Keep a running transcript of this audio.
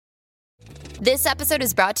This episode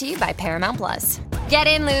is brought to you by Paramount Plus. Get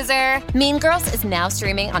in, loser! Mean Girls is now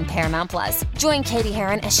streaming on Paramount Plus. Join Katie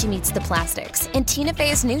Heron as she meets the plastics in Tina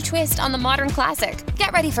Fey's new twist on the modern classic.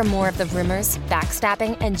 Get ready for more of the rumors,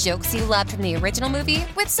 backstabbing, and jokes you loved from the original movie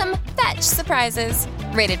with some fetch surprises.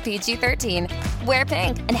 Rated PG-13. Wear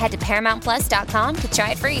pink and head to ParamountPlus.com to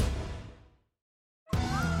try it free.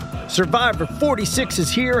 Survivor 46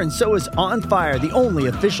 is here, and so is On Fire, the only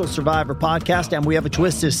official Survivor podcast, and we have a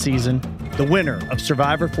twist this season. The winner of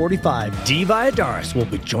Survivor 45, Dee Valladares, will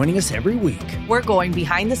be joining us every week. We're going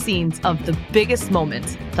behind the scenes of the biggest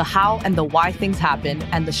moments, the how and the why things happen,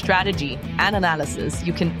 and the strategy and analysis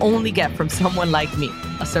you can only get from someone like me,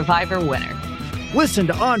 a Survivor winner. Listen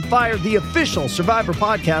to On Fire, the official Survivor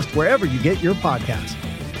podcast, wherever you get your podcasts.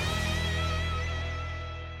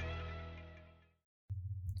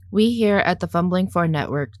 We here at the Fumbling For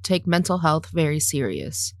Network take mental health very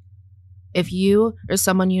serious. If you or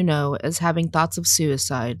someone you know is having thoughts of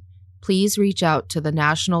suicide, please reach out to the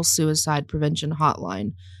National Suicide Prevention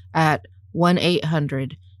Hotline at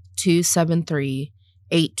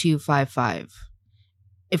 1-800-273-8255.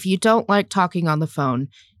 If you don't like talking on the phone,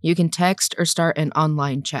 you can text or start an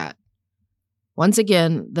online chat. Once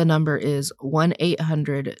again, the number is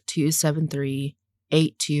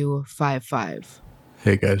 1-800-273-8255.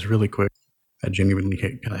 Hey guys, really quick. I genuinely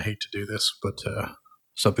kind of hate to do this, but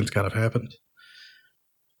something's kind of happened.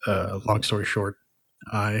 Long story short,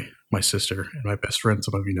 I, my sister, and my best friend,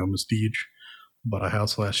 some of you know him as Deej, bought a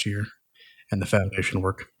house last year, and the foundation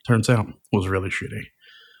work, turns out, was really shitty.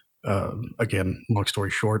 Again, long story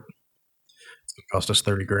short, it's going to cost us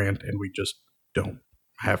 $30,000, and we just don't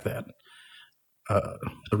have that.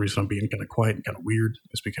 The reason I'm being kind of quiet and kind of weird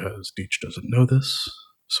is because Deej doesn't know this,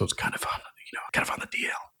 so it's kind of on the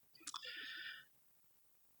DL.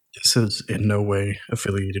 This is in no way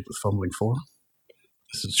affiliated with Fumbling For.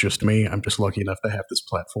 This is just me. I'm just lucky enough to have this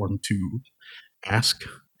platform to ask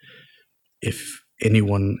if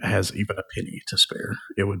anyone has even a penny to spare.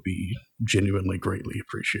 It would be genuinely greatly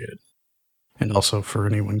appreciated. And also, for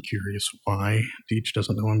anyone curious why Deej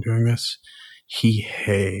doesn't know I'm doing this, he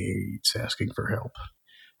hates asking for help.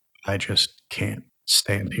 I just can't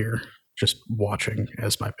stand here just watching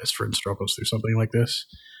as my best friend struggles through something like this.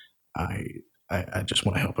 I just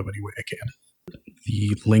want to help him any way I can.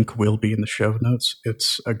 The link will be in the show notes.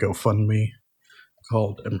 It's a GoFundMe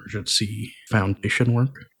called Emergency Foundation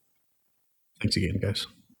Work. Thanks again, guys.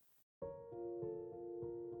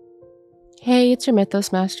 Hey, it's your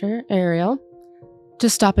Mythos Master, Ariel.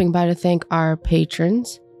 Just stopping by to thank our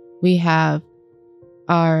patrons. We have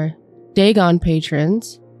our Dagon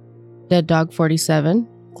patrons, Dead Dog 47,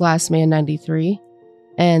 Glassman 93,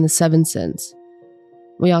 and the Seven Sins.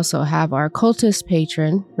 We also have our cultist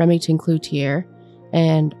patron, Remington Cloutier,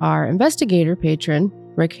 and our investigator patron,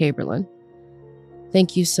 Rick Haberlin.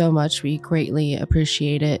 Thank you so much. We greatly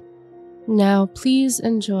appreciate it. Now, please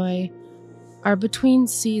enjoy our between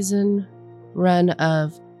season run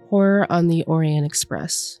of Horror on the Orient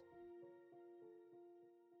Express.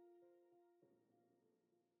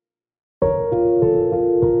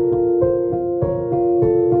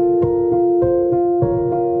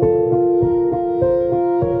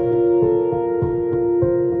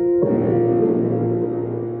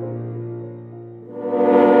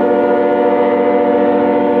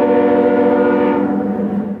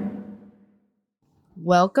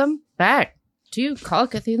 Welcome back to Call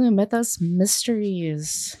Cthulhu Mythos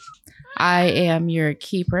Mysteries. I am your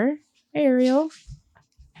keeper, Ariel.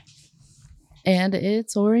 And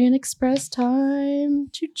it's Orient Express time.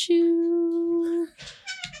 Choo-choo.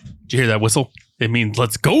 Did you hear that whistle? It means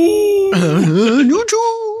let's go!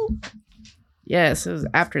 Yes, it was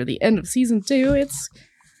after the end of season 2. It's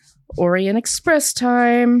Orient Express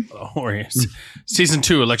time. Orient. Season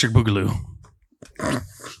 2, Electric Boogaloo.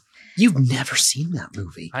 You've never seen that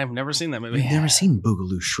movie. I've never seen that movie. You've never seen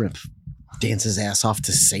Boogaloo Shrimp dance his ass off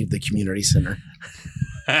to save the community center.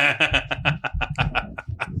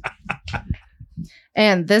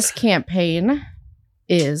 And this campaign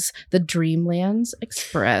is the Dreamlands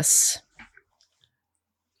Express.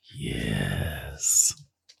 Yes.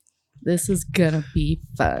 This is gonna be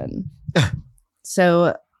fun.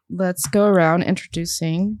 So let's go around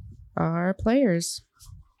introducing our players,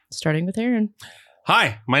 starting with Aaron.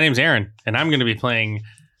 Hi, my name's Aaron, and I'm going to be playing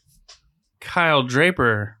Kyle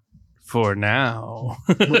Draper for now.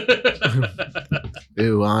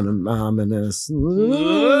 Ooh, ominous.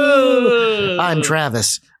 Ooh. I'm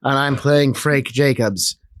Travis, and I'm playing Frank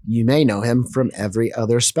Jacobs. You may know him from every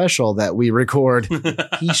other special that we record.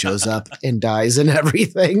 He shows up and dies and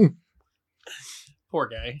everything. Poor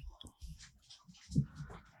guy.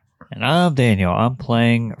 And I'm Daniel. I'm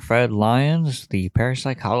playing Fred Lyons, the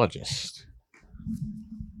parapsychologist.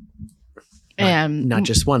 And Not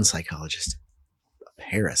just one psychologist, a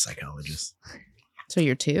parapsychologist. so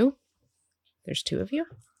you're two? There's two of you?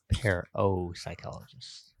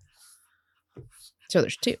 Parapsychologist. So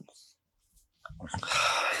there's two.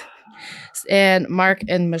 And Mark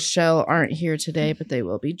and Michelle aren't here today, but they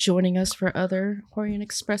will be joining us for other Orient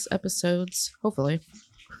Express episodes, hopefully.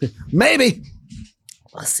 Maybe.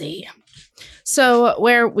 We'll see. So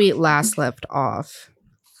where we last left off,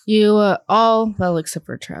 you all, well, except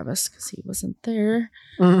for Travis, because he wasn't there,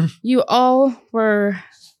 you all were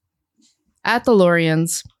at the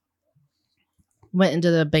Lorians, went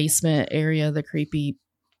into the basement area, the creepy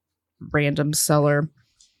random cellar,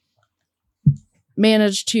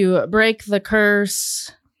 managed to break the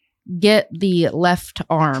curse, get the left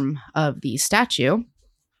arm of the statue.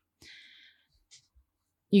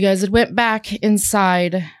 You guys had went back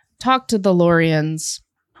inside, talked to the Lorians.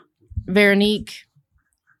 Veronique,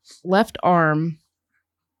 left arm,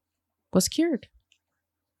 was cured,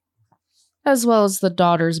 as well as the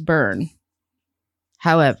daughter's burn.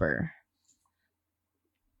 However,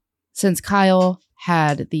 since Kyle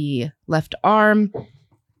had the left arm,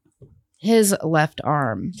 his left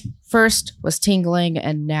arm first was tingling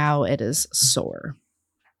and now it is sore.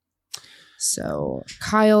 So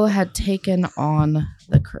Kyle had taken on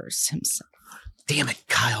the curse himself. Damn it,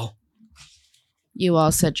 Kyle. You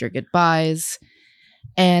all said your goodbyes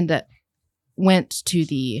and went to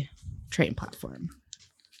the train platform.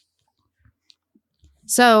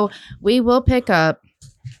 So we will pick up.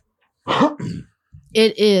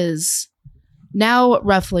 It is now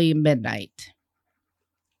roughly midnight.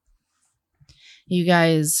 You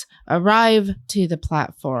guys arrive to the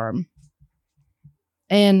platform.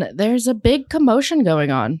 And there's a big commotion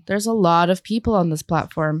going on. There's a lot of people on this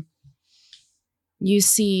platform. You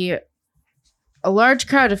see a large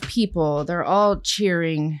crowd of people. They're all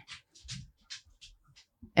cheering.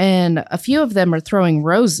 And a few of them are throwing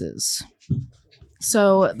roses.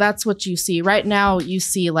 So that's what you see. Right now, you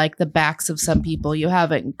see like the backs of some people. You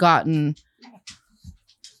haven't gotten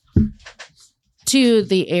to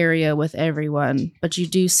the area with everyone, but you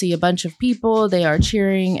do see a bunch of people. They are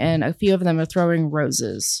cheering, and a few of them are throwing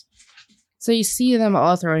roses. So you see them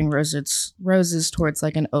all throwing roses towards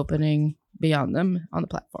like an opening beyond them on the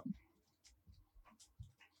platform.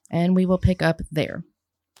 And we will pick up there.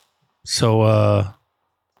 So,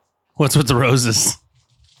 what's with the roses?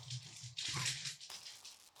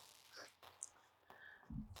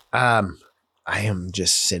 I am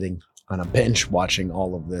just sitting on a bench watching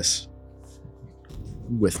all of this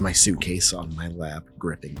with my suitcase on my lap,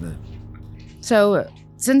 gripping the... So,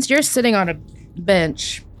 since you're sitting on a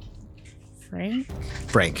bench,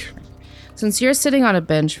 Frank? Since you're sitting on a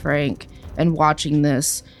bench, Frank, and watching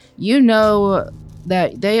this, you know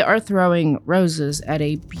that they are throwing roses at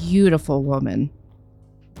a beautiful woman.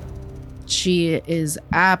 She is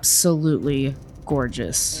absolutely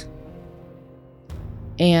gorgeous.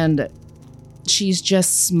 And she's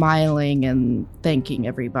just smiling and thanking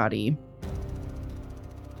everybody.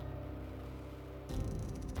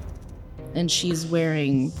 And she's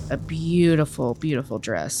wearing a beautiful, beautiful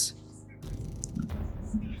dress.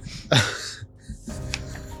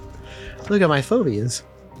 Look at my phobias.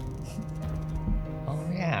 Oh,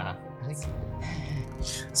 yeah.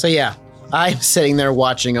 So yeah, I'm sitting there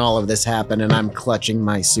watching all of this happen, and I'm clutching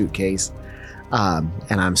my suitcase, and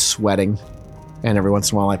I'm sweating. And every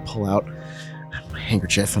once in a while, I pull out my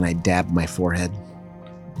handkerchief and I dab my forehead.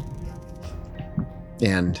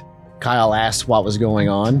 And Kyle asked what was going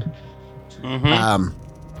on. Mm-hmm.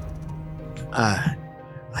 I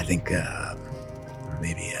think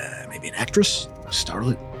maybe an actress, a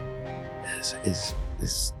starlet, is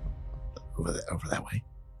over that way.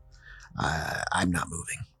 I'm not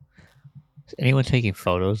moving. Is anyone taking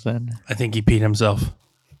photos then? I think he peed himself.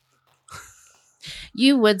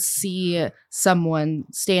 You would see someone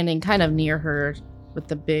standing kind of near her with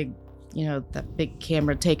the big, that big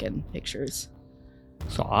camera taking pictures.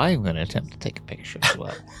 So I'm going to attempt to take a picture as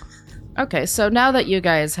well. Okay, so now that you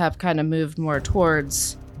guys have kind of moved more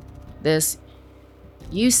towards this,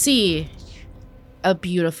 you see a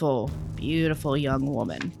beautiful, beautiful young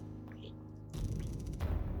woman.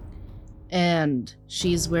 And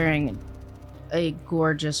she's wearing a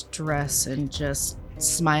gorgeous dress and just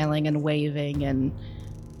smiling and waving and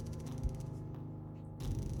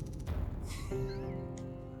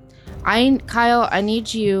Kyle, I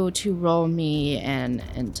need you to roll me an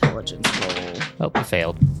intelligence roll. Oh, I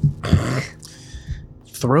failed.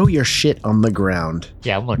 Throw your shit on the ground.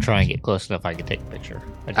 Yeah, I'm going to try and get close enough I can take a picture.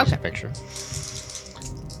 I take a picture.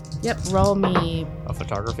 Yep, roll me. A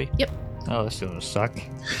photography? Yep. Oh, this is gonna suck.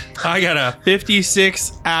 I got a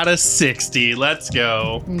 56 out of 60. Let's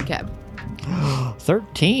go. Okay.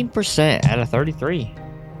 13% out of 33.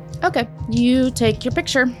 Okay, you take your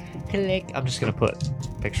picture. Click. I'm just gonna put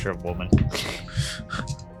picture of woman.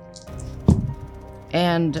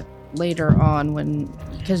 And later on,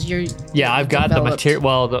 because you're Yeah, I've got the developed- material.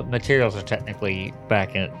 Well, the materials are technically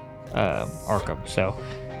back in Arkham, so.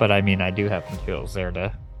 But I mean, I do have materials there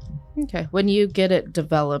to. Okay, when you get it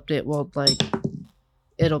developed, it'll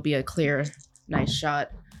be a clear, nice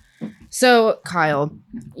shot. So, Kyle,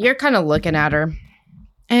 you're kind of looking at her,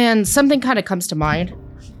 and something kind of comes to mind.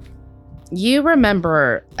 You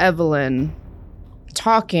remember Evelyn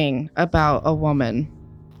talking about a woman.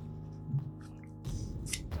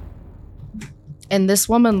 And this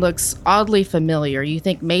woman looks oddly familiar. You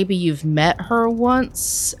think maybe you've met her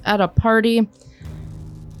once at a party.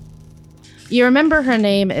 You remember her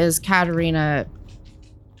name is Caterina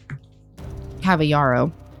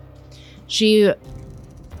Cavallaro. She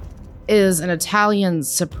is an Italian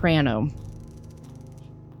soprano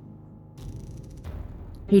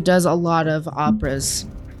who does a lot of operas.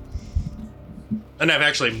 And I've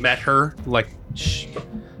actually met her. Like,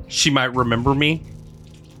 she might remember me.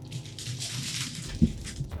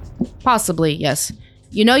 Possibly, yes.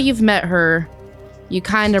 You know you've met her. You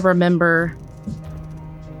kind of remember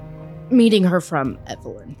meeting her from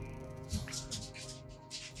Evelyn.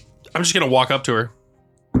 I'm just going to walk up to her.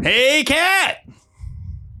 Hey, Cat!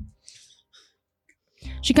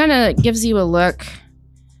 She kind of gives you a look,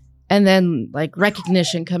 and then, like,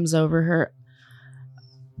 recognition comes over her.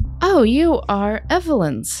 Oh, you are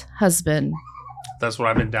Evelyn's husband. That's what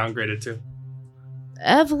I've been downgraded to.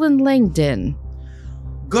 Evelyn Langdon.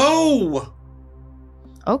 Go!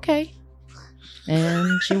 Okay.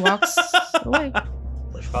 And she walks away.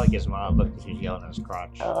 Which probably gives him a look because he's yelling at his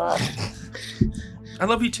crotch. I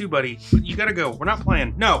love you too, buddy. But you gotta go. We're not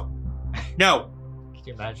playing. No. No. Can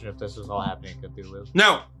you imagine if this was all happening in Cthulhu?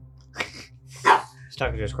 No. He's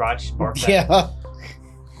talking to his crotch. Barks at him. Yeah.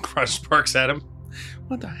 Crotch sparks at him.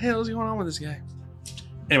 What the hell is going on with this guy?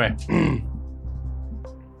 Anyway.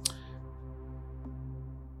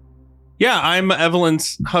 Yeah, I'm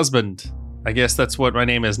Evelyn's husband. I guess that's what my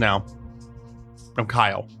name is now. I'm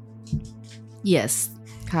Kyle. Yes,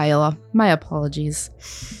 Kyle. My apologies.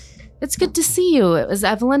 It's good to see you. Is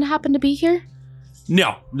Evelyn happen to be here?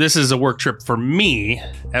 No, this is a work trip for me.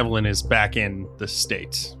 Evelyn is back in the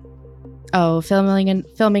States. Oh,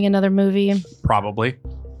 filming another movie? Probably.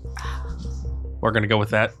 We're going to go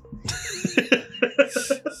with that.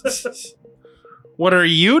 What are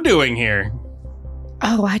you doing here?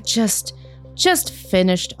 Oh, I just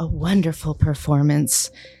finished a wonderful performance.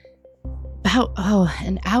 About,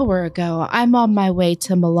 an hour ago. I'm on my way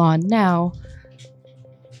to Milan now.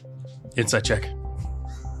 Insight check.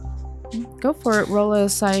 Go for it. Roll a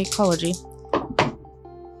psychology. Do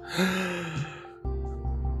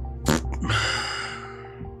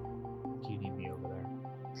you need me over there?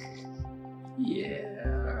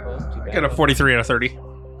 Yeah. Well, too I bad. got a 43 out of 30.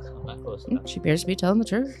 I'm not close enough. She appears to be telling the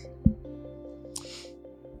truth.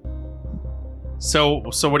 So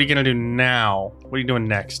what are you going to do now? What are you doing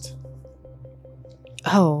next?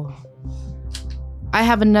 Oh. I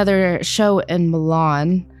have another show in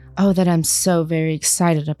Milan. Oh, that I'm so very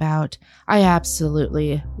excited about. I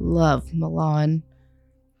absolutely love Milan.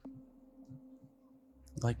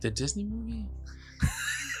 Like the Disney movie?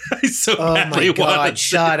 I so Oh badly my God, wanted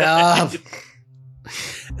shut that.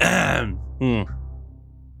 up.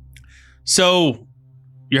 So,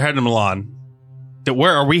 you're heading to Milan.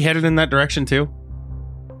 Where are we headed in that direction too?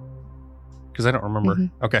 Because I don't remember.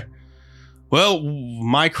 Mm-hmm. Okay. Well,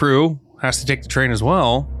 my crew has to take the train as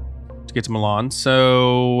well to get to Milan.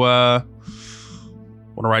 So, want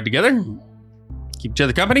to ride together? Keep each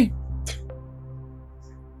other company?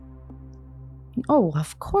 Oh,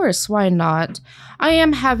 of course. Why not? I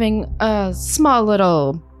am having a small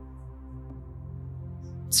little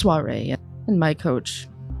soiree in my coach.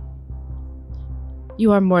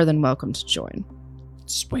 You are more than welcome to join.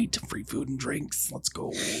 Sweet, free food and drinks. Let's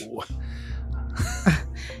go.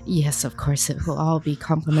 Yes, of course. It will all be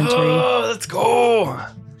complimentary. Oh, let's go.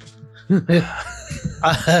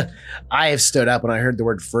 I have stood up when I heard the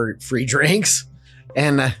word free drinks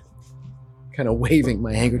and kind of waving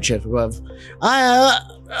my handkerchief above.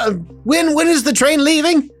 When is the train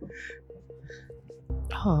leaving?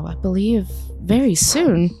 Oh, I believe very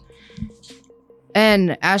soon.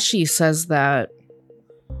 And as she says that,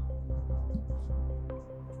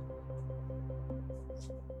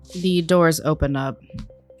 the doors open up.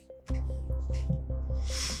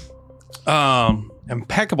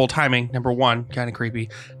 Impeccable timing. Number one, kind of creepy.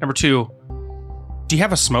 Number two, do you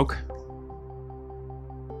have a smoke?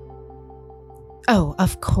 Oh,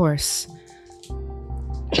 of course.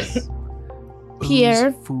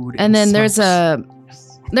 Pierre. Food, And then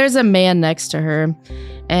smokes. there's a man next to her,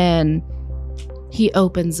 and he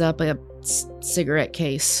opens up a cigarette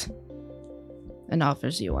case and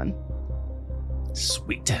offers you one.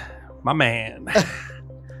 Sweet. My man.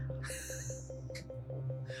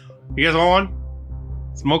 You guys want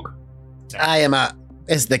one? Smoke? I am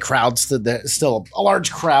is the crowd stood there, still a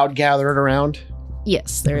large crowd gathered around?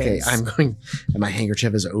 Yes, there is. Okay, I'm going, and my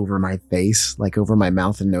handkerchief is over my face, like over my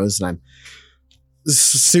mouth and nose, and I'm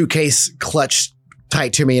suitcase clutched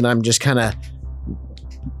tight to me, and I'm just kind of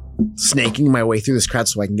snaking my way through this crowd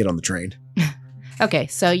so I can get on the train. Okay,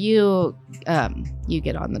 so you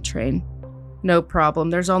get on the train. No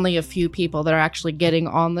problem. There's only a few people that are actually getting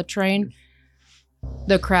on the train.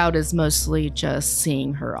 The crowd is mostly just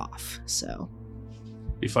seeing her off, so.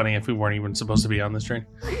 Be funny if we weren't even supposed to be on this train.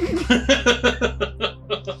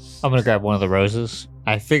 I'm gonna grab one of the roses.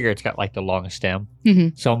 I figure it's got like the long stem,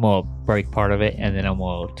 Mhm. so I'm gonna break part of it and then I'm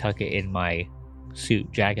gonna tuck it in my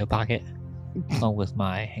suit jacket pocket along with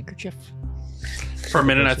my handkerchief. For a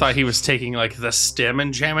minute, I thought he was taking like the stem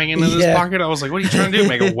and jamming it into his pocket. I was like, what are you trying to do?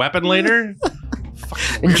 Make a weapon later?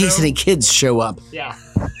 Fucking In case weirdo. any kids show up. Yeah.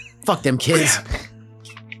 Fuck them kids.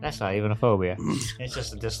 That's not even a phobia. It's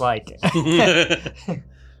just a dislike.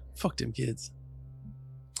 Fuck them kids.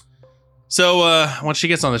 So once she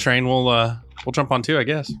gets on the train, we'll jump on too, I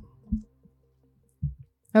guess.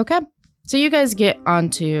 Okay. So you guys get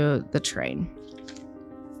onto the train.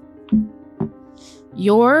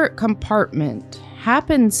 Your compartment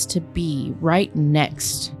happens to be right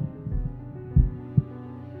next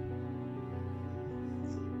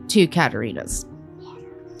to Katarina's.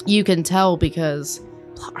 You can tell because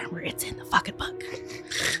plot armor, it's in the fucking book.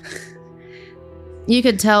 You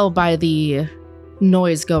can tell by the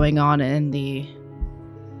noise going on in the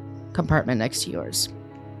compartment next to yours.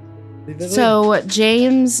 So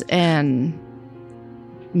James and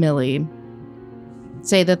Millie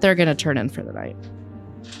say that they're going to turn in for the night.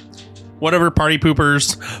 Whatever, party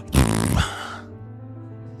poopers.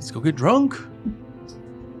 Let's go get drunk.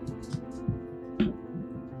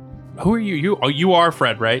 Who are you? You are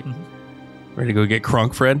Fred, right? Ready to go get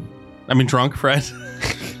crunk, Fred? I mean, drunk, Fred.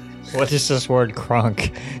 What is this word,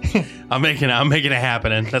 crunk? I'm making it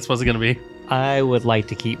happening. That's what's it gonna be. I would like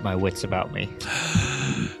to keep my wits about me.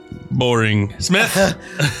 Boring. Smith.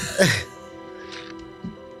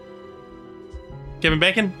 Kevin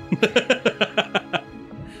Bacon.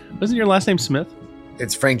 Wasn't your last name Smith?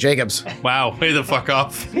 It's Frank Jacobs. Wow, way the fuck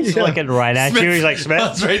off. He's looking right at you. He's like, Smith.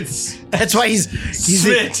 That's right. That's why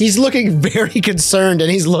Smith. he's looking very concerned and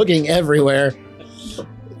he's looking everywhere.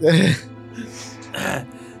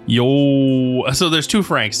 Yo. So there's two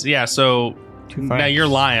Franks. Yeah, so Two now Franks. you're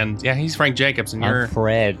lying. Yeah, he's Frank Jacobs and you're... I'm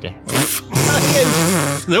Fred.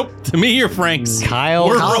 Nope. To me, you're Frank's. Kyle.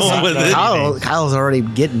 We're Kyle's rolling with it. Kyle's already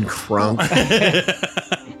getting crunk.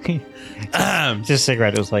 Just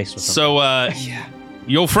cigarette was laced with something. So,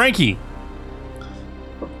 yo, Frankie.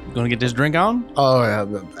 Gonna get this drink on?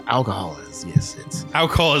 Alcohol is yes. It's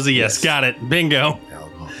Alcohol is a yes. Yes. Got it. Bingo.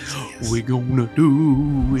 alcohol is a yes. We gonna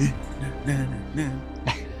do it. Na, na, na.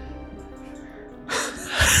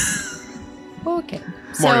 Okay.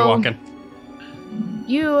 Morty So walking.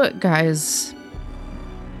 you guys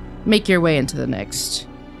make your way into the next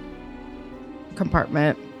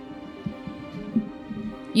compartment.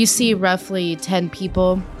 You see roughly 10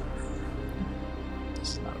 people.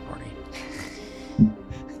 This is not a party.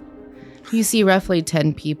 You see roughly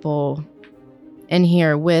 10 people in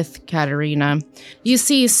here with Katarina. You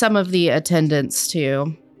see some of the attendants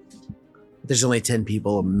too. There's only 10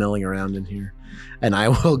 people milling around in here, and I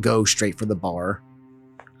will go straight for the bar.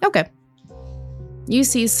 Okay. You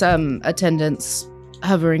see some attendants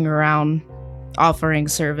hovering around, offering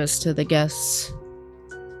service to the guests,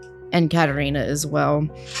 and Katarina as well.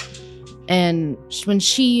 And when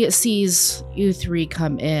she sees you three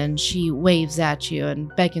come in, she waves at you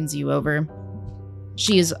and beckons you over.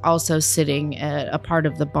 She is also sitting at a part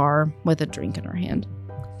of the bar with a drink in her hand.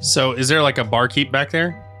 So, is there like a barkeep back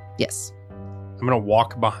there? Yes. I'm gonna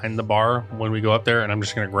walk behind the bar when we go up there, and I'm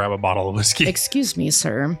just gonna grab a bottle of whiskey. Excuse me,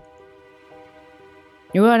 sir.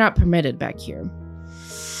 You are not permitted back here.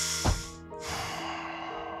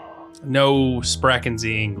 No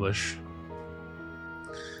Sprackensy English.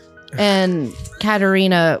 And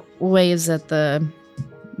Katarina waves at the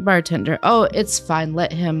bartender. Oh, it's fine.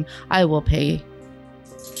 Let him. I will pay.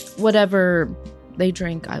 Whatever they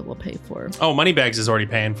drink, I will pay for. Oh, Moneybags is already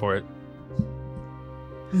paying for it.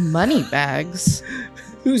 Money bags.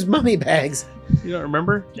 Who's mummy bags? You don't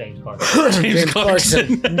remember? James Clarkson. James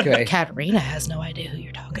Clarkson. Okay. Katarina has no idea who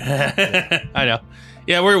you're talking about. I know.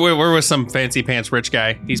 Yeah, we're with some fancy pants rich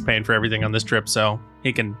guy. He's paying for everything on this trip, so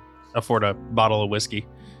he can afford a bottle of whiskey.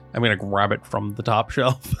 I'm gonna grab it from the top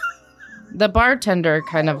shelf. The bartender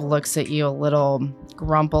kind of looks at you a little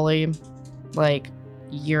grumpily, like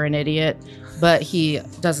you're an idiot, but he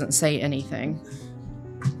doesn't say anything.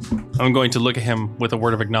 I'm going to look at him with a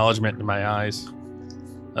word of acknowledgement in my eyes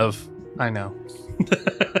of, I know.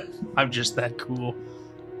 I'm just that cool.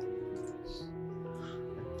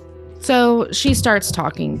 So she starts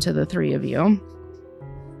talking to the three of you.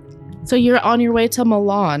 So you're on your way to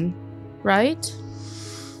Milan, right?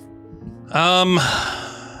 I'm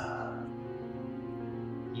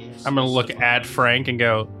going to look at Frank and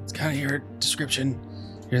go, it's kind of your description.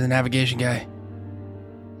 You're the navigation guy.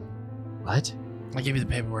 What? I gave you the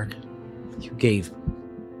paperwork. You gave.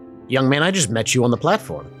 Young man, I just met you on the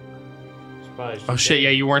platform. Oh shit, yeah,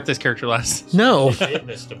 you weren't this character last. No,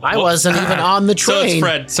 I wasn't even on the So train. it's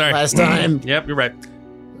Fred, sorry. Last time. Yep, you're right.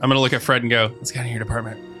 I'm going to look at Fred and go, it's kind of your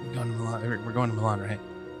department. We're going to Milan, right?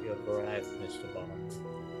 You have arrived, Mr. Bond.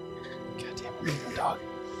 God damn it, dog.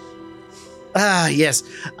 Yes.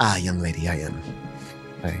 Young lady, I am.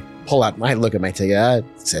 I pull out my look at my ticket.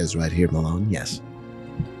 It says right here, Milan. Yes.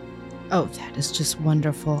 Oh, that is just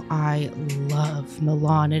wonderful. I love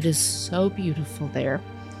Milan. It is so beautiful there.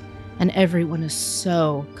 And everyone is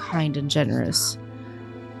so kind and generous.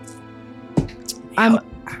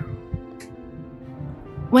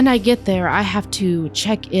 When I get there, I have to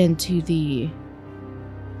check into the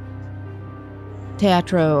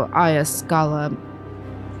Teatro Alla Scala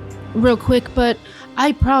real quick, but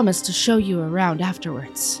I promise to show you around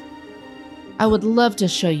afterwards. I would love to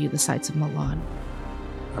show you the sights of Milan.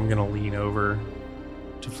 I'm going to lean over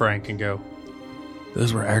to Frank and go,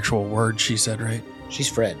 those were actual words she said, right? She's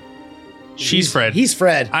Fred. She's Fred. He's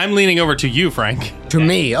Fred. I'm leaning over to you, Frank. To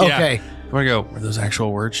me, okay. I'm going to go, were those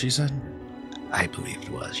actual words she said? I believe it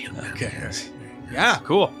was, young man. Okay. Yeah,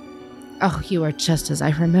 cool. Oh, you are just as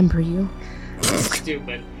I remember you.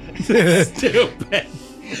 Stupid. Stupid.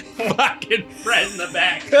 Fucking Fred in the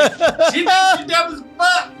back. She thinks you're dumb as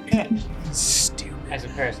fuck. Stupid. As a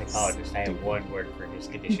parapsychologist, I have one word for his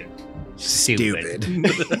condition. Stupid.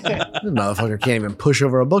 This motherfucker can't even push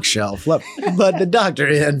over a bookshelf. Let the doctor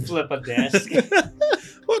in. Flip a desk.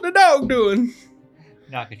 What the dog doing?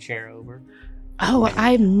 Knock a chair over. Oh,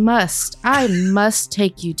 I must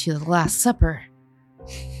take you to the Last Supper.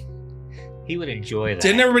 He would enjoy that.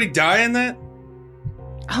 Didn't everybody die in that?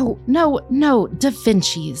 Oh, no, Da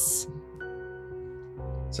Vinci's.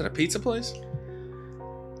 Is that a pizza place?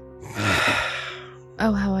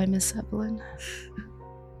 Oh, how I miss Evelyn.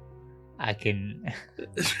 I can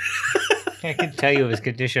tell you his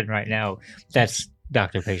condition right now. That's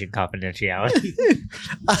doctor-patient confidentiality.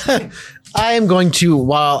 I am going to,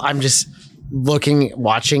 while I'm just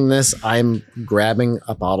watching this, I'm grabbing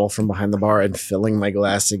a bottle from behind the bar and filling my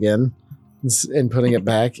glass again and putting it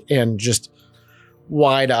back and just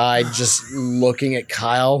wide-eyed, just looking at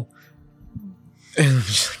Kyle and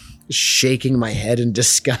shaking my head in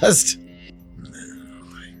disgust.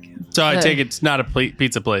 So I take it's not a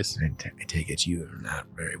pizza place. I take it you are not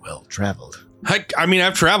very well traveled. I mean,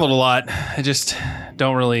 I've traveled a lot. I just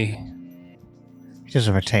don't really. He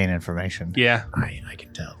doesn't retain information. Yeah. I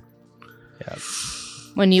can tell. Yeah.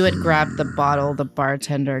 When you had grabbed the bottle, the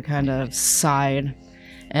bartender kind of sighed,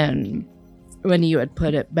 and when you had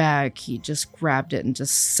put it back, he just grabbed it and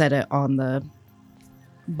just set it on the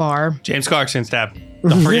bar. James Clarkson stab.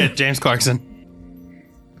 Don't forget James Clarkson.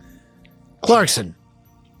 Clarkson.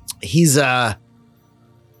 He's a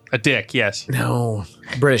dick, yes. No,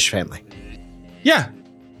 British family. Yeah.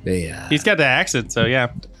 He's got the accent, so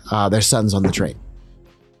yeah. Their son's on the train.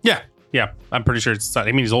 Yeah. I'm pretty sure it's son.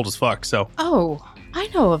 I mean, he's old as fuck, so. Oh, I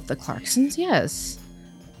know of the Clarksons, yes.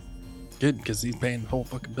 Good, because he's paying the whole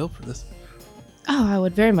fucking bill for this. Oh, I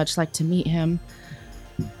would very much like to meet him.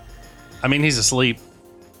 I mean, he's asleep.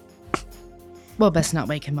 Well, best not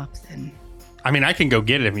wake him up then. I mean, I can go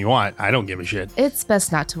get it if you want. I don't give a shit. It's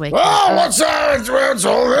best not to wake Oh, him up. what's that? What's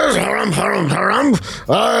all this?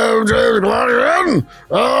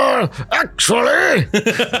 Actually,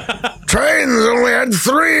 trains only had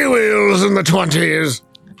 3 wheels in the 20s.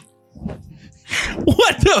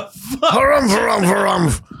 What the fuck?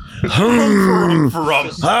 Harumph.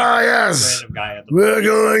 Yes. Random guy at the We're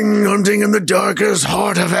going hunting in the darkest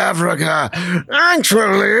heart of Africa.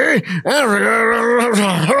 Actually, Africa.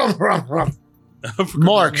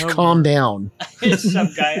 Mark, calm down. It's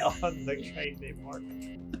some guy on the train named Mark.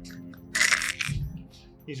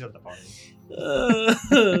 He's at the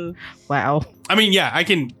party. Wow. I mean, yeah, I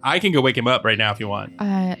can go wake him up right now if you want.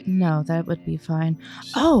 No, that would be fine.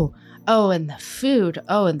 Oh, and the food.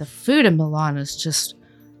 Oh, and the food in Milan is just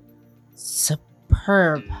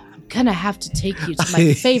superb. I'm gonna have to take you to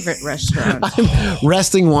my favorite restaurant. I'm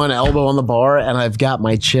resting one elbow on the bar and I've got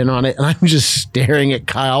my chin on it and I'm just staring at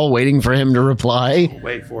Kyle, waiting for him to reply.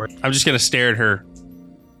 Wait for it. I'm just gonna stare at her.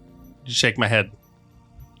 Just shake my head.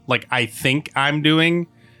 Like I think I'm doing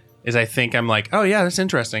is I think I'm like, oh yeah, that's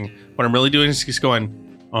interesting. What I'm really doing is just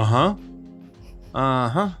going, uh-huh.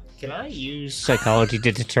 Can I use psychology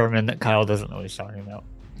to determine that Kyle doesn't know what he's talking about?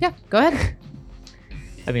 Yeah, go ahead.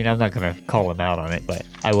 I mean, I'm not going to call him out on it, but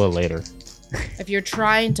I will later. If you're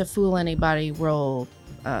trying to fool anybody, roll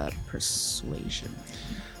persuasion.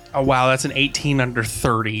 Oh wow, that's an 18 under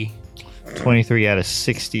 30. 23 out of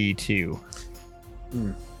 62.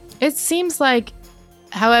 It seems like,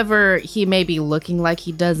 however, he may be looking like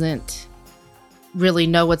he doesn't really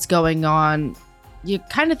know what's going on. You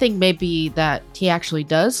kind of think maybe that he actually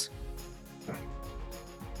does.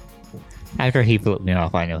 After he flipped me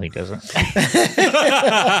off, I know he doesn't.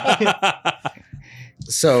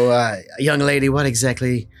 So, young lady, what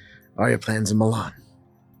exactly are your plans in Milan?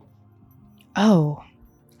 Oh,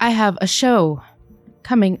 I have a show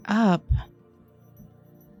coming up.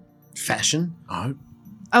 Fashion? Art?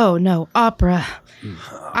 Oh, no, opera.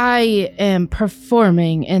 I am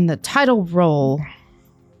performing in the title role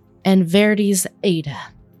in Verdi's Ada.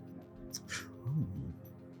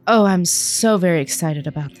 Oh, I'm so very excited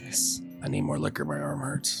about this. I need more liquor. My arm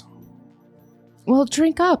hurts. Well,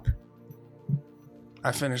 drink up.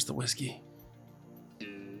 I finished the whiskey.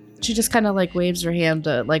 She just kind of like waves her hand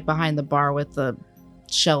like behind the bar with the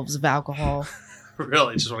shelves of alcohol.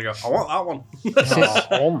 Really? Just want to go, I want that one.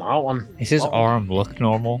 That one. Does his arm look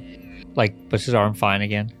normal? Like, was his arm fine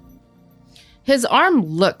again? His arm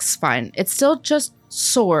looks fine. It's still just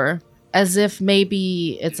sore, as if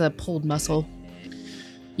maybe it's a pulled muscle.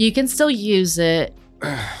 You can still use it,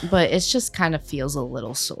 but it just kind of feels a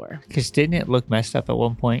little sore. Because didn't it look messed up at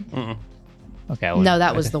one point? Mm-mm. Okay. No,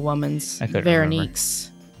 that was the woman's. I couldn't Veronique's.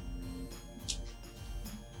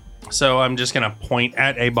 So I'm just going to point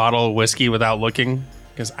at a bottle of whiskey without looking,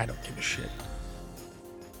 because I don't give a shit.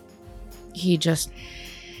 He just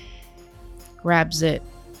grabs it,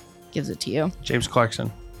 gives it to you. James Clarkson.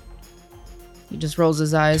 He just rolls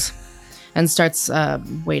his eyes and starts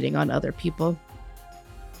waiting on other people.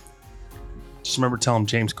 Just remember to tell him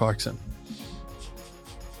James Clarkson.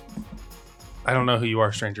 I don't know who you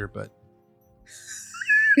are, stranger, but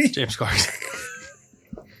James Clarkson.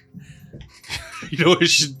 You know what I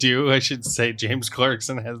should do? I should say James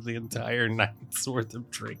Clarkson has the entire night's worth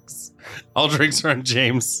of drinks. All drinks are on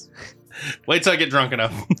James. Wait till I get drunk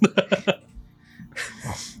enough.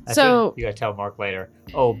 So you gotta tell Mark later.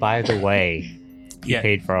 Oh, by the way, you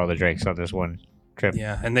paid for all the drinks on this one trip.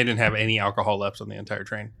 Yeah, and they didn't have any alcohol left on the entire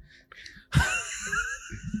train.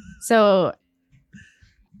 So,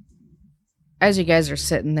 as you guys are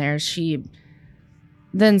sitting there, she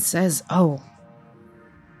then says, Oh,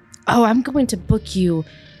 I'm going to book you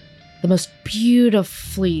the most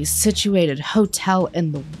beautifully situated hotel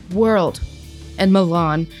in the world in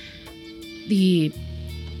Milan, the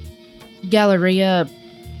Galleria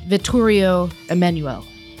Vittorio Emanuele.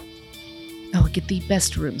 I will get the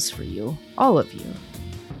best rooms for you, all of you.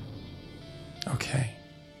 Okay.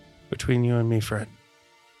 Between you and me, Fred,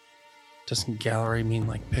 doesn't gallery mean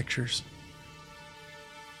like pictures?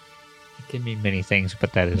 It can mean many things,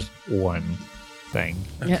 but that is one thing.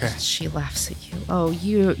 Okay. Yeah, she laughs at you. Oh,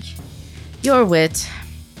 your wit.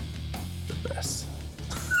 The best.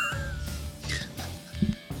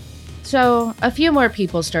 So a few more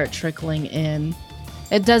people start trickling in.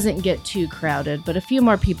 It doesn't get too crowded, but a few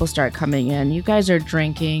more people start coming in. You guys are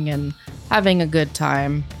drinking and having a good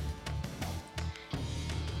time.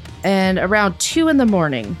 And around 2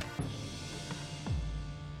 a.m,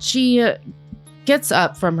 she gets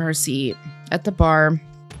up from her seat at the bar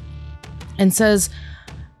and says,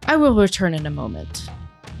 I will return in a moment.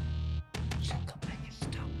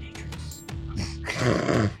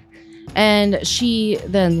 And she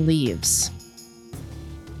then leaves.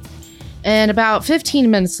 And about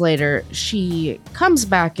 15 minutes later, she comes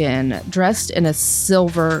back in dressed in a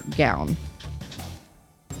silver gown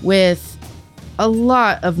with a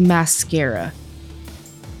lot of mascara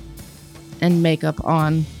and makeup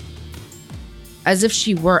on, as if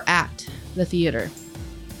she were at the theater.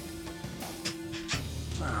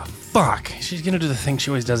 Oh, fuck. She's gonna do the thing she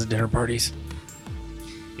always does at dinner parties.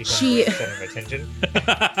 She- Center of attention.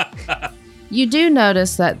 You do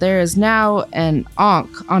notice that there is now an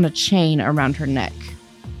ankh on a chain around her neck.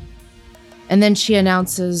 And then she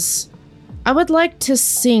announces, I would like to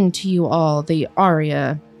sing to you all the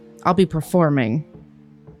aria I'll be performing.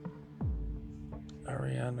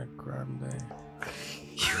 Ariana Grande.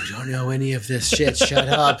 You don't know any of this shit. Shut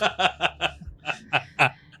up.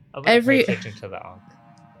 I'm gonna pay attention to the Ankh.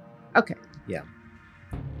 Okay. Yeah.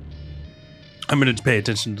 I'm going to pay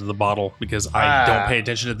attention to the bottle because I don't pay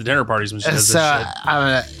attention to the dinner parties when she does this shit.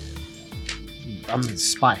 I'm gonna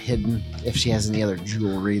spot hidden if she has any other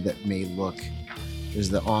jewelry that may look. There's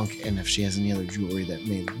the Ankh, and if she has any other jewelry that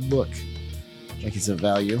may look like it's of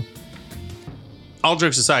value. All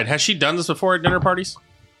jokes aside, has she done this before at dinner parties?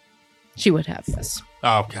 She would have, yes.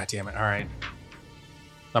 Oh, god damn it. All right.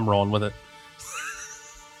 I'm rolling with it.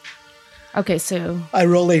 Okay, so I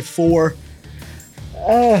roll a 4.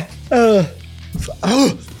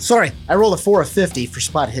 Sorry. I rolled a 4 of 50 for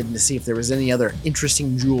spot hidden to see if there was any other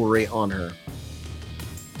interesting jewelry on her.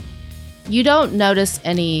 you don't notice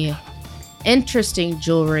any interesting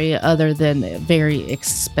jewelry other than very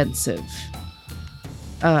expensive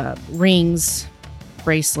rings,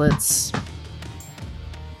 bracelets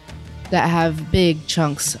that have big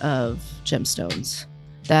chunks of gemstones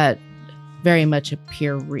that very much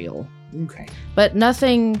appear real. Okay. But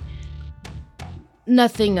nothing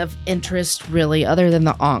of interest really other than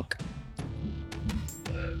the Ankh.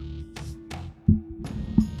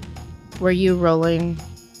 Were you rolling,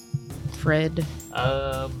 Fred?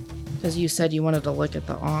 Because you said you wanted to look at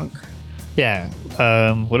the Ankh. Yeah.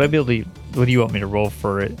 Would I be able to? What do you want me to roll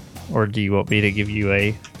for it, or do you want me to give you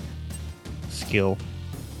a skill?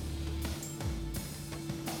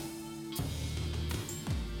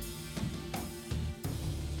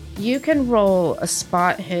 You can roll a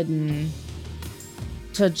spot hidden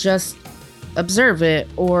to just observe it,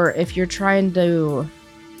 or if you're trying to...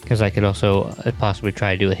 Because I could also possibly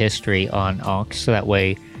try to do a history on Ankhs, so that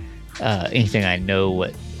way anything I know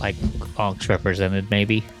what like Ankhs represented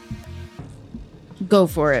maybe. Go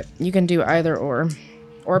for it. You can do either or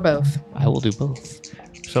both. I will do both.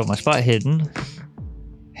 So my spot hidden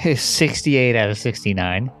is 68 out of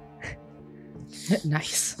 69.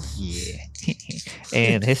 Nice. Yeah.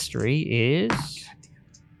 And history is...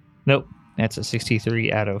 Nope. That's a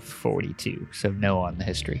 63 out of 42. So no on the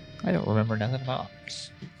history. I don't remember nothing about Ankhs.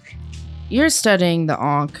 You're studying the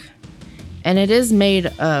Ankh, and it is made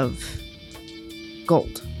of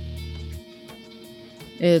gold.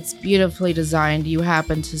 It's beautifully designed. You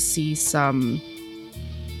happen to see some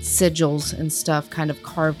sigils and stuff kind of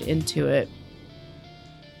carved into it.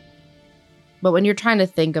 But when you're trying to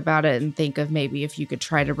think about it and think of maybe if you could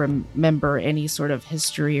try to remember any sort of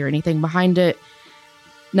history or anything behind it,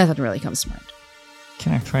 nothing really comes to mind.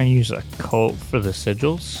 Can I try and use a cult for the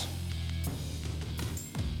sigils?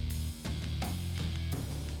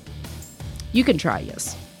 You can try,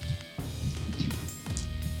 yes.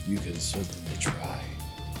 You can certainly try.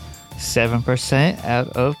 7% out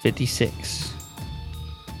of 56.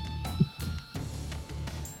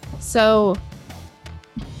 So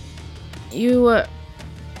you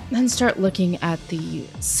then start looking at the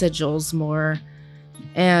sigils more,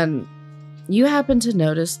 and you happen to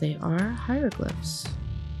notice they are hieroglyphs.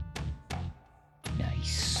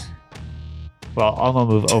 Nice. Well, I'm gonna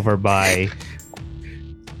move over by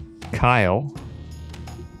Kyle.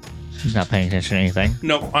 He's not paying attention to anything.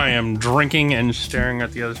 Nope, I am drinking and staring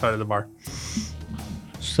at the other side of the bar.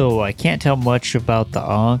 So I can't tell much about the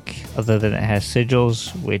Ankh other than it has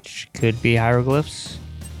sigils, which could be hieroglyphs.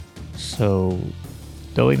 So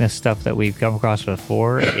knowing the stuff that we've come across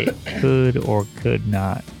before, it could or could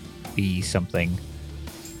not be something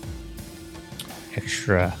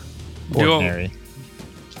extra ordinary.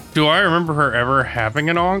 Do I remember her ever having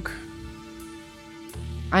an Ankh?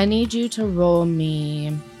 I need you to roll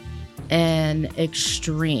me an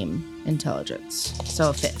extreme intelligence. So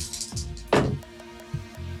a 5th.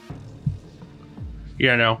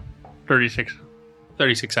 Yeah, no. 36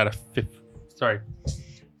 out of 50. Sorry.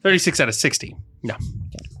 36 out of 60. No.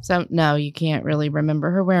 So no, you can't really remember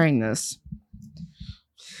her wearing this.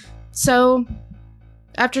 So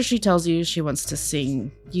after she tells you she wants to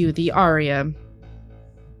sing you the aria,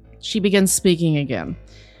 she begins speaking again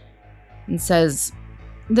and says,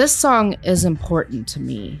 "This song is important to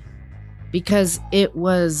me because it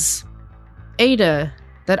was Ada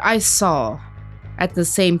that I saw at the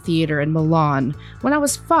same theater in Milan when I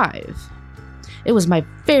was 5. It was my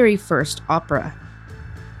very first opera,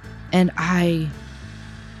 and I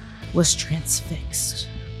was transfixed."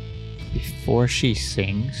 Before she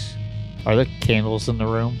sings, are there candles in the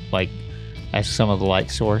room? Like, as some of the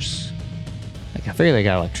light source? Like, I figure they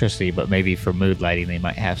got electricity, but maybe for mood lighting, they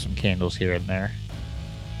might have some candles here and there.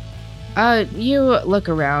 You look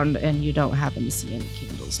around and you don't happen to see any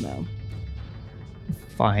candles, no.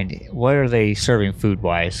 find what are they serving food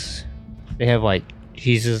wise? They have like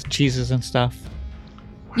cheeses and stuff.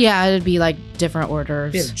 Yeah, it'd be like different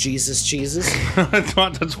orders. They have Jesus cheeses. I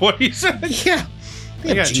thought that's what he said. Yeah.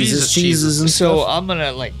 They have Jesus cheeses and So stuff. I'm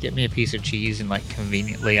gonna like get me a piece of cheese and like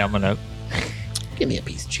conveniently I'm gonna Give me a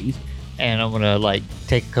piece of cheese. and I'm gonna like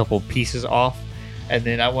take a couple pieces off, and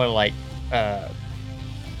then I want to like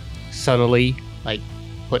subtly like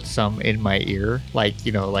put some in my ear, like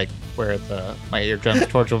like where my eardrums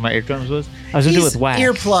towards where my eardrums was. I was gonna do it with wax.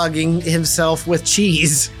 Earplugging himself with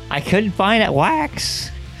cheese. I couldn't find that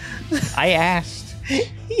wax. I asked.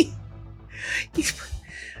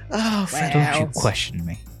 Oh, Fred. Don't you question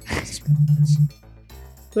me.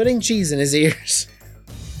 Putting cheese in his ears.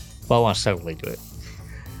 Well, I want to subtly do it.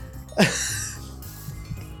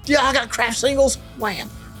 Yeah, I got craft singles. Wham.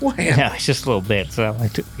 Wham. Yeah, it's just a little bit, so I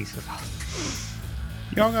took pieces off.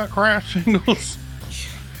 Y'all got craft singles.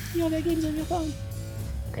 You got games on your phone.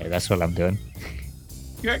 Okay, that's what I'm doing.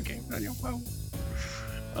 You got games on your phone.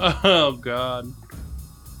 Oh, God.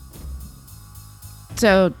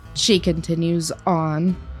 So she continues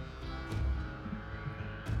on.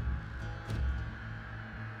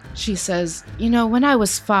 She says, when I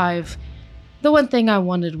was 5, the one thing I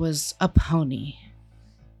wanted was a pony.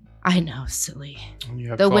 I know, silly.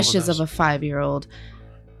 The wishes of a 5-year-old.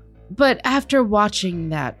 But after watching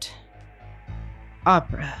that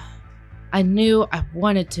opera, I knew I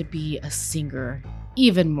wanted to be a singer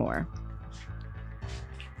even more.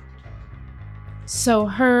 So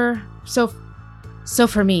for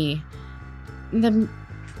me, the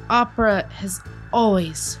opera has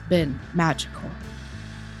always been magical.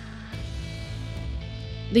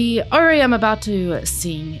 The aria I'm about to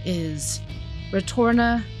sing is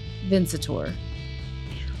Ritorna Vincitor.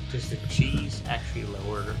 Does the cheese actually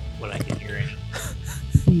lower what I can hear in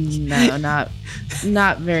it? No,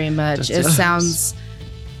 not very much. It sounds.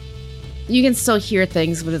 You can still hear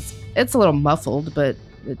things, but it's a little muffled, but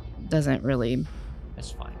it doesn't really.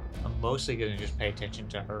 That's fine. I'm mostly gonna just pay attention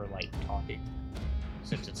to her like talking,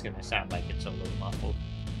 since it's gonna sound like it's a little muffled.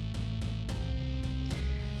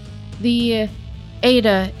 The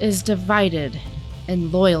Ada is divided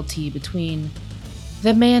in loyalty between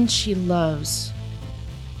the man she loves,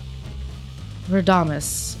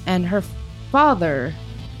 Radamus, and her father,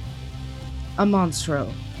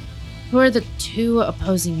 Amonstro, who are the two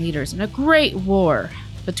opposing leaders in a great war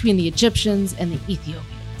between the Egyptians and the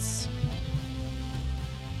Ethiopians.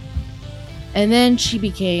 And then she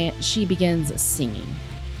begins singing.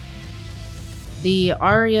 The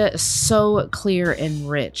aria is so clear and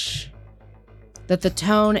rich that the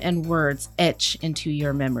tone and words etch into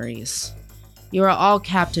your memories. You are all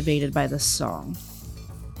captivated by this song.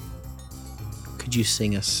 Could you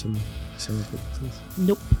sing us some of it, please?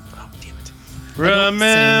 Nope. Oh, damn it.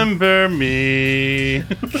 Remember me.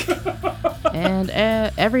 And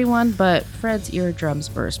everyone but Fred's eardrums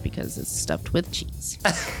burst because it's stuffed with cheese.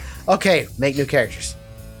 Okay, make new characters.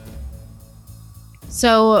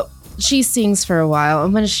 So she sings for a while,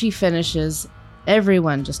 and when she finishes,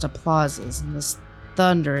 everyone just applauses in this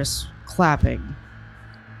thunderous clapping.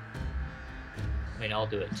 I mean, I'll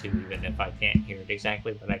do it too, even if I can't hear it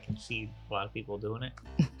exactly, but I can see a lot of people doing it.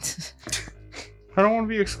 I don't want to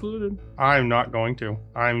be excluded. I'm not going to.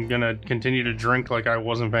 I'm going to continue to drink like I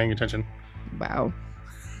wasn't paying attention. Wow.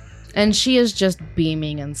 And she is just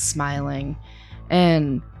beaming and smiling.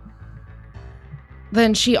 And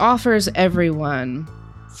then she offers everyone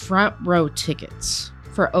front row tickets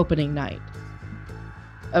for opening night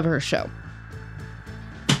of her show.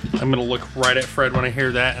 I'm going to look right at Fred when I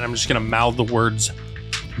hear that, and I'm just going to mouth the words,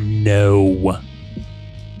 no.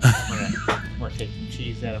 I'm gonna take the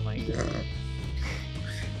cheese out of my ear.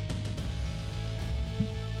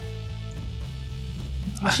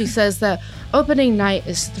 She says that opening night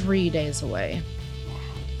is 3 days away.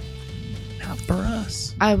 Not for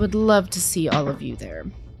us. I would love to see all of you there.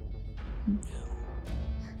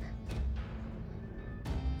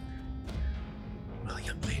 Well,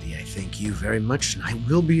 young lady, I thank you very much, and I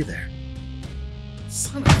will be there.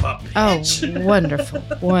 Son of a bitch. Oh, wonderful,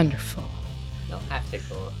 wonderful. You don't have to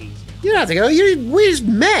go easy. You don't have to go. We just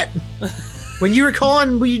met. When you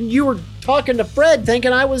were you were talking to Fred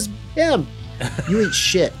thinking I was him. You eat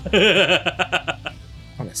shit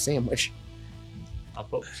on a sandwich. I'll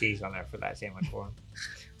put cheese on there for that sandwich for him.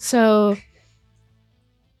 So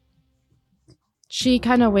she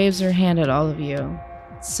kind of waves her hand at all of you.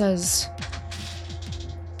 Says,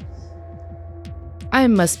 I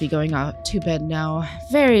must be going out to bed now.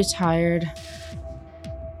 Very tired.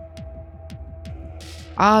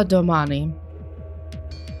 A domani.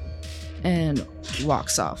 And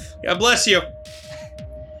walks off. God bless you.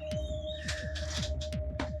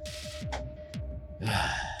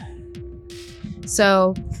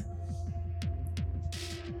 So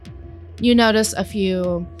you notice a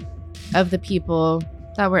few of the people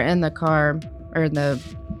that were in the car or in the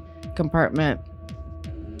compartment.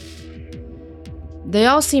 They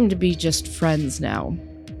all seem to be just friends now.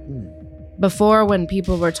 Before, when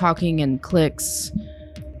people were talking in cliques,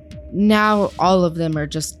 now all of them are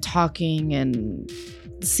just talking and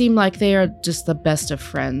seem like they are just the best of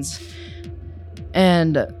friends.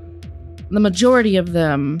 And the majority of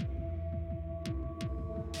them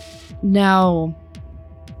now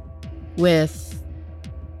with...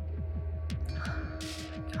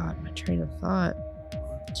 God, my train of thought.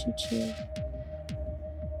 Choo-choo.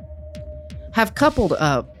 Have coupled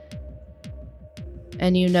up.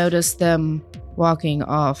 And you notice them walking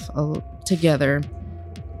off together.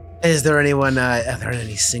 Is there anyone, are there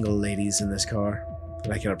any single ladies in this car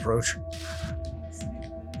that I can approach?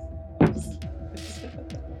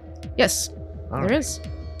 Yes, there is.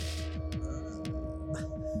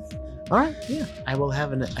 All right, yeah. I will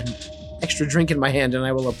have an extra drink in my hand and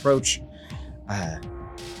I will approach.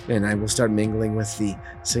 And I will start mingling with the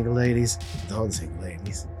single ladies. All the single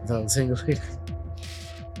ladies. All the single ladies.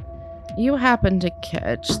 You happen to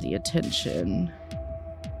catch the attention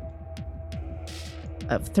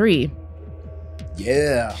of 3.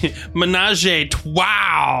 Yeah. Menage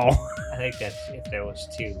wow. I think that's if there was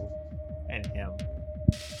 2 and him.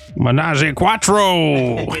 Menage a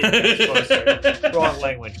quattro. Wrong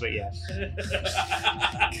language, but yes.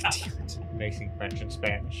 Mixing French and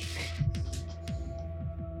Spanish.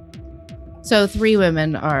 So 3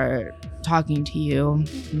 women are talking to you,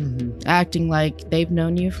 acting like they've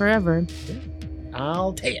known you forever.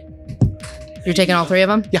 I'll take it. You're taking all 3 of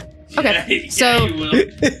them? Yeah. Okay. So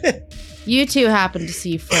you 2 happen to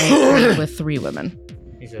see Frank with 3 women.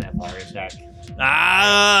 He's gonna have a heart attack.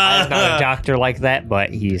 I'm not a doctor like that,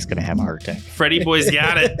 but he's gonna have a heart attack. Freddie boy's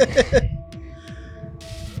got it.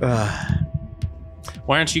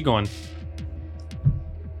 Why aren't you going?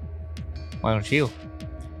 Why don't you?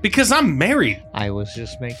 Because I'm married. I was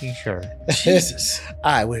just making sure. Jesus.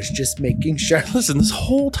 I was just making sure. Listen, this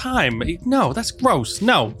whole time. No, that's gross.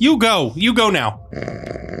 No, you go. You go now.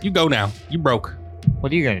 You go now. You broke.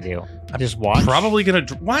 What are you gonna do? Just watch? Probably gonna.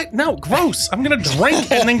 What? No, gross. I'm gonna drink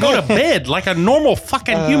and then go to bed like a normal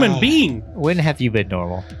fucking human being. When have you been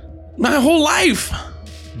normal? My whole life.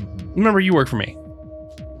 Remember, you work for me.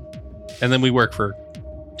 And then we work for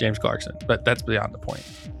James Clarkson. But that's beyond the point.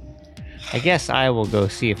 I guess I will go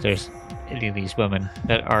see if there's any of these women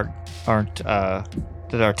that aren't that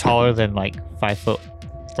are taller than like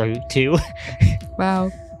 5'2". Wow.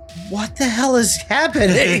 What the hell is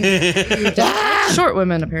happening? Short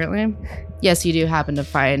women, apparently. Yes, you do happen to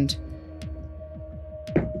find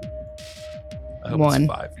I hope one.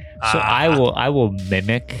 It's 5. So I will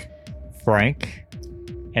mimic Frank,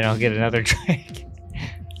 and I'll get another drink.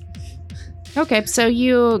 Okay, so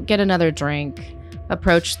you get another drink,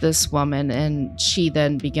 approach this woman, and she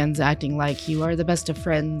then begins acting like you are the best of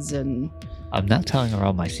friends. And I'm not telling her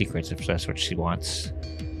all my secrets if that's what she wants.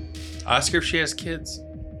 Ask her if she has kids.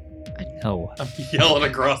 No. I'm yelling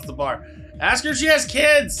across the bar. Ask her if she has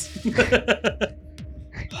kids.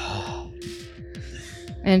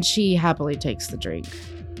 And she happily takes the drink.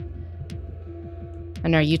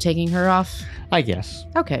 And are you taking her off? I guess.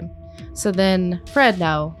 Okay. So then Fred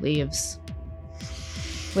now leaves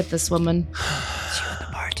with this woman. It's you and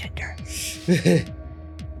the bartender.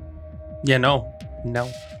 Yeah, no.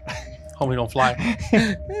 Homie don't fly.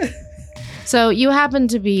 So you happen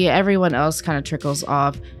to be, everyone else kind of trickles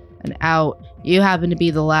off and out. You happen to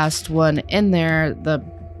be the last one in there. The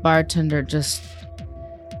bartender just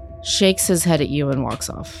shakes his head at you and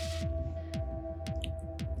walks off.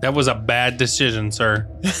 That was a bad decision, sir.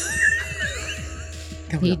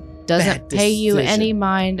 He doesn't pay you any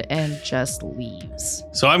mind and just leaves.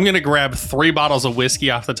 So I'm going to grab 3 bottles of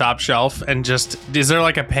whiskey off the top shelf and just... Is there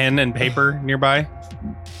like a pen and paper nearby?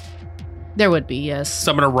 There would be, yes.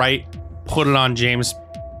 So I'm going to write, put it on James'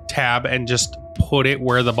 tab, and just put it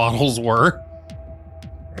where the bottles were.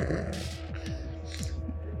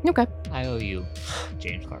 Okay. I owe you,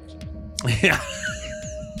 James Clarkson. Yeah.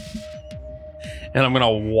 And I'm going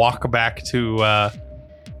to walk back to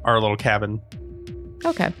our little cabin.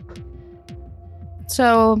 Okay.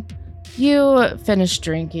 So you finish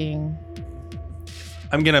drinking.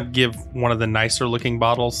 I'm going to give one of the nicer looking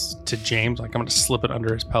bottles to James. Like, I'm going to slip it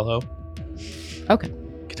under his pillow. Okay.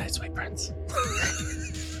 Good night, sweet prince.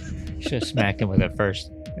 Should have smacked him with it first,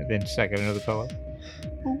 and then stuck it under the pillow.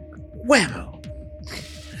 Whammo.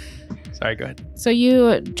 Sorry, go ahead. So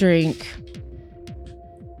you drink.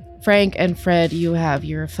 Frank and Fred, you have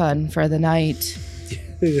your fun for the night.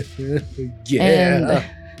 Yeah. And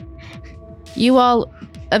You all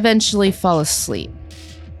eventually fall asleep.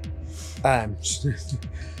 I'm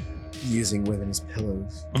using women as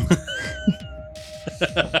pillows.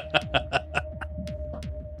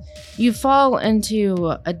 You fall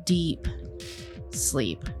into a deep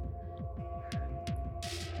sleep.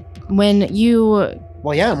 When you...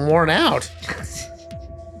 Well, yeah, I'm worn out.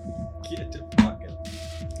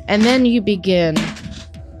 And then you begin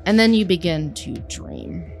to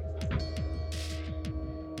dream.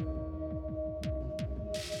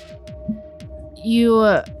 You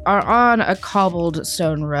are on a cobbled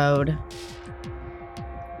stone road.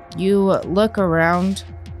 You look around,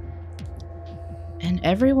 and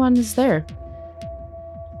everyone is there.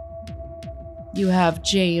 You have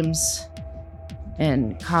James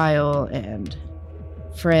and Kyle and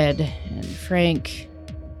Fred and Frank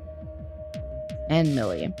and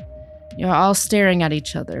Millie. You're all staring at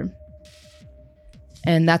each other.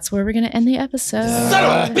 And that's where we're going to end the episode. Son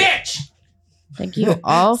of a bitch! Thank you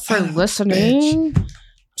all for listening.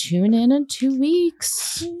 Tune in 2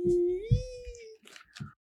 weeks.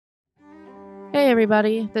 Hey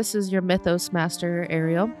everybody, this is your Mythos Master,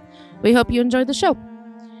 Ariel. We hope you enjoyed the show.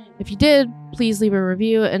 If you did, please leave a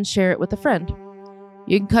review and share it with a friend.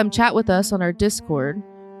 You can come chat with us on our Discord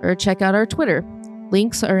or check out our Twitter.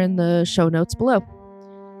 Links are in the show notes below.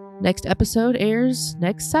 Next episode airs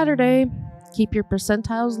next Saturday. Keep your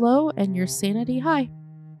percentiles low and your sanity high.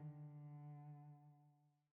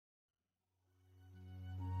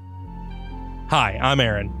 Hi, I'm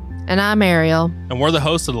Aaron, And I'm Ariel. and we're the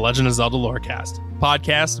hosts of the Legend of Zelda Lorecast,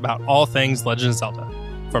 podcast about all things Legend of Zelda,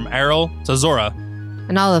 from Errol to Zora.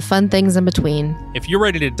 And all the fun things in between. If you're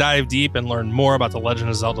ready to dive deep and learn more about the Legend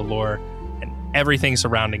of Zelda lore and everything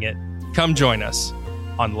surrounding it, come join us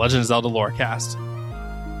on Legend of Zelda Lorecast.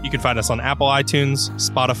 You can find us on Apple iTunes,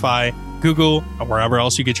 Spotify, Google, or wherever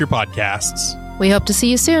else you get your podcasts. We hope to see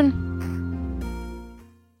you soon.